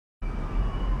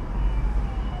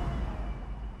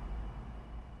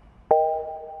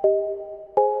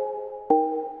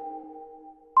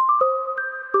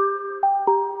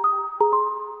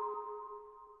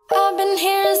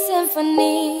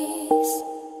symphonies.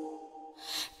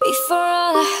 Before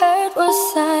all I heard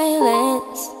was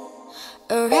silence,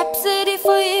 a rhapsody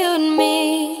for you and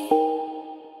me.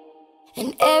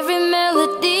 And every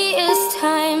melody is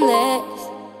timeless.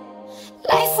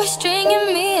 Life was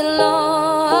stringing me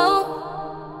along.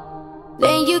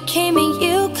 Then you came and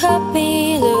you cut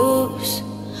me loose.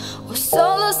 Was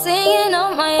solo singing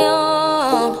on my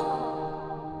own.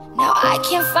 Now I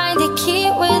can't find a key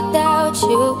without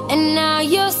you. And now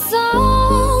you're so